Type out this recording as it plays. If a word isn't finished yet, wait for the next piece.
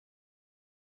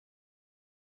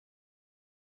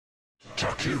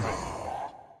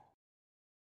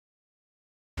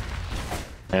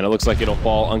And it looks like it'll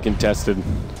fall uncontested.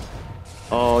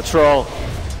 Oh, troll.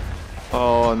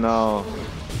 Oh no.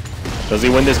 Does he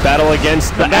win this battle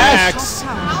against the axe?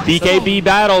 BKB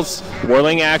battles.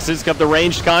 Whirling axes, got the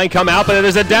ranged kind come out, but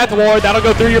there's a death ward. That'll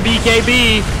go through your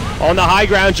BKB. On the high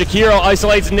ground, Jakiro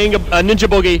isolates Ninja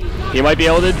Boogie. He might be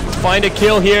able to find a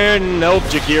kill here. Nope,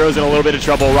 Jakiro's in a little bit of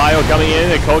trouble. Ryo coming in,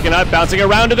 the coconut bouncing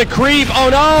around to the creep. Oh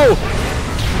no!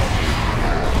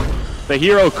 The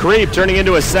hero creep turning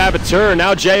into a saboteur.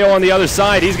 Now Jeyo on the other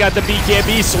side. He's got the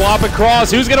BKB swap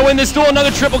across. Who's gonna win this duel?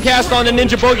 Another triple cast on the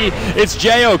Ninja Boogie. It's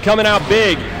Jeyo coming out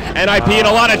big. NiP in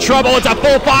a lot of trouble. It's a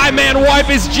full 5-man wipe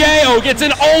as Jeyo gets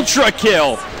an ultra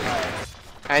kill.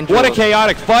 Andrew, what a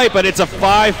chaotic fight, but it's a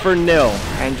 5-0.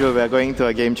 Andrew, we're going to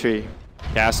a game 3.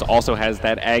 Cast also has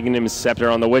that Aghanim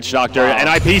Scepter on the Witch Doctor. Wow.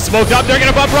 NiP smoked up. They're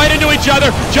going to bump right into each other.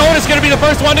 Jonas going to be the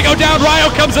first one to go down. Ryo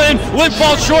comes in. Limp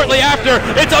falls shortly after.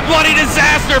 It's a bloody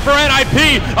disaster for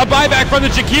NiP. A buyback from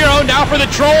the Jakiro. Now for the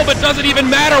Troll, but doesn't even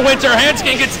matter. Winter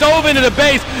Hanskin gets dove into the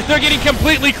base. They're getting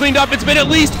completely cleaned up. It's been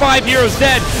at least 5 heroes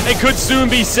dead and could soon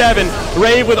be 7.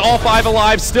 Rave with all 5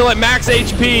 alive, still at max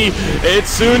HP.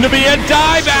 It's soon to be a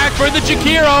dieback for the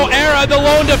Jakiro. Era, the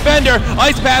lone defender.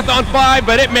 Ice Path on 5,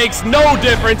 but it makes no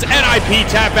difference. NiP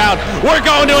tap out. We're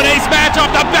going to an ace match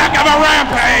off the back of a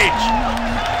Rampage.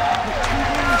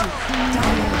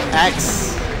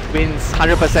 Axe wins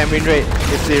 100% win rate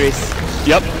this series.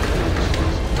 Yep.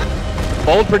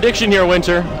 Bold prediction here,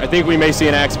 Winter. I think we may see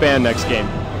an Axe ban next game.